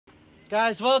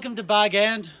Guys, welcome to Bag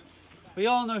End. We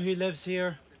all know who lives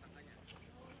here.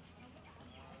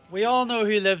 We all know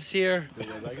who lives here.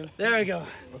 There we go.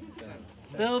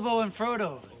 Bilbo and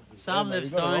Frodo. Sam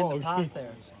lives down the path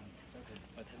there.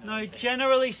 Now,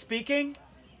 generally speaking,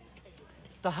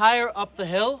 the higher up the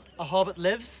hill a hobbit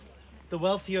lives, the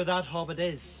wealthier that hobbit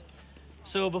is.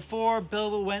 So before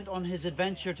Bilbo went on his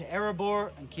adventure to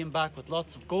Erebor and came back with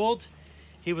lots of gold,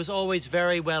 he was always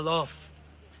very well off.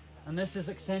 And this is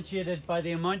accentuated by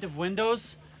the amount of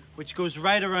windows which goes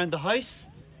right around the house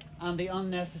and the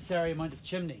unnecessary amount of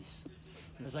chimneys.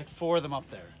 There's like 4 of them up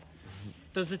there.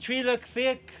 Does the tree look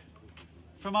fake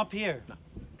from up here? No.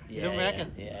 You don't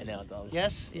reckon? Yeah, no, it does.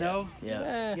 Yes? Yeah. No?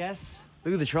 Yeah. Yes?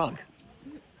 Look at the trunk.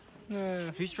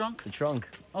 Who's drunk? The trunk.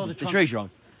 Oh, the trunk. tree's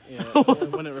drunk. Yeah,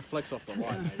 when it reflects off the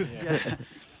light. Yeah.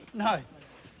 No.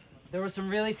 There were some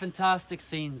really fantastic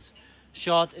scenes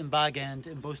shot in Bag End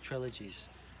in both trilogies.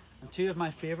 And 2 of my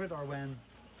favourite are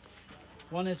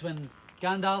one is when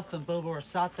Gandalf and Bilbo are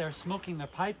sat there smoking their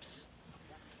pipes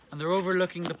and they're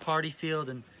overlooking the party field,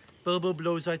 and Bilbo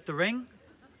blows out the ring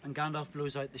and Gandalf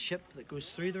blows out the ship that goes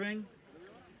through the ring.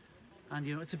 And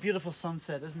you know, it's a beautiful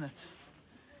sunset, isn't it?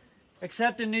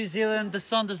 Except in New Zealand, the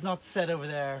sun does not set over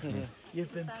there.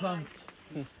 You've been punked.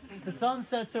 The sun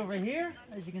sets over here.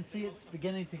 As you can see, it's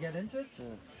beginning to get into it.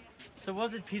 So what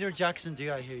did Peter Jackson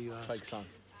do, I hear you ask? Fake sun.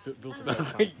 Built a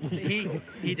fake sun.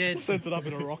 He did. Sent it up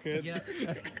in a rocket. Yeah.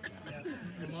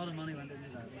 A lot of money went into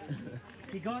that.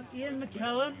 He got Ian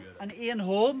McKellen and Ian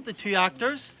Holm, the 2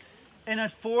 actors, in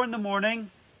at 4 in the morning,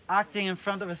 acting in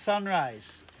front of a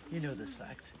sunrise. You know this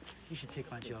fact. You should take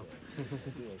my job.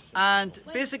 And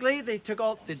basically, they took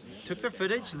their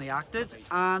footage and they acted,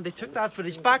 and they took that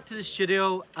footage back to the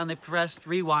studio and they pressed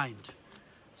rewind.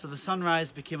 So the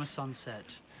sunrise became a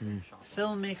sunset.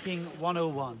 Filmmaking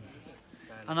 101.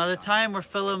 And at a time where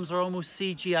films are almost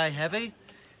CGI heavy,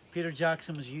 Peter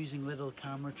Jackson was using little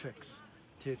camera tricks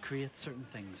to create certain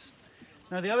things.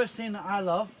 Now, the other scene that I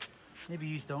love, maybe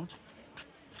you don't,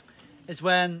 is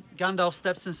when Gandalf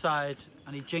steps inside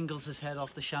and he jingles his head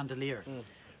off the chandelier.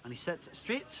 And he sets it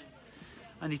straight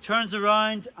and he turns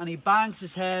around and he bangs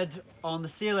his head on the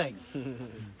ceiling.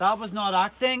 That was not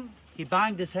acting. He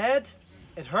banged his head.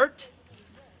 It hurt.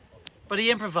 But he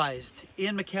improvised.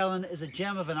 Ian McKellen is a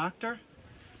gem of an actor.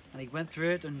 And he went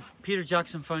through it, and Peter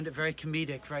Jackson found it very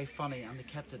comedic, very funny, and they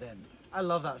kept it in. I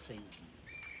love that scene.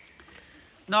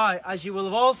 Now, as you will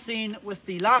have all seen with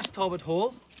the last Hobbit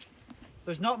hole,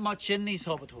 there's not much in these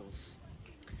Hobbit holes.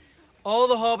 All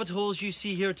the Hobbit holes you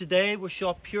see here today were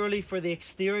shot purely for the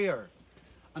exterior,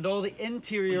 and all the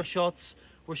interior shots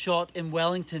were shot in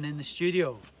Wellington in the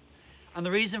studio. And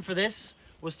the reason for this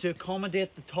was to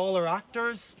accommodate the taller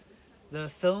actors, the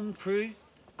film crew,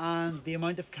 and the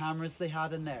amount of cameras they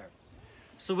had in there.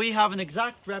 So we have an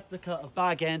exact replica of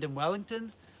Bag End in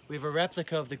Wellington. We have a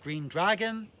replica of the Green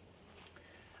Dragon.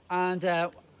 And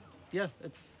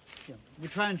we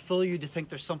try and fool you to think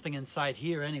there's something inside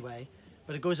here anyway,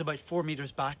 but it goes about 4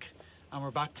 meters back and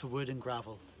we're back to wood and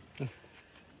gravel.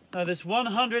 Now there's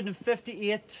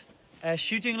 158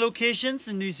 shooting locations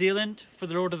in New Zealand for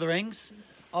the Lord of the Rings.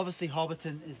 Obviously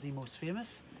Hobbiton is the most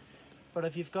famous, but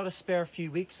if you've got a spare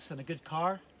few weeks and a good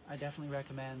car, I definitely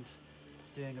recommend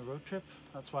doing a road trip.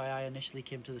 That's why I initially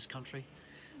came to this country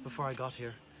before I got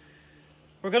here.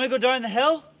 We're going to go down the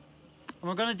hill and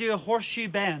we're going to do a horseshoe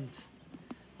bend,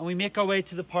 and we make our way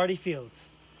to the party field.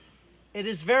 It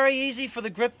is very easy for the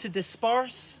grip to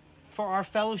disperse, for our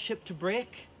fellowship to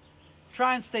break.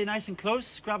 Try and stay nice and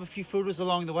close, grab a few photos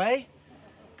along the way,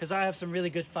 because I have some really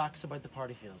good facts about the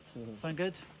party field. Sound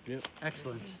good? Yep.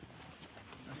 Excellent.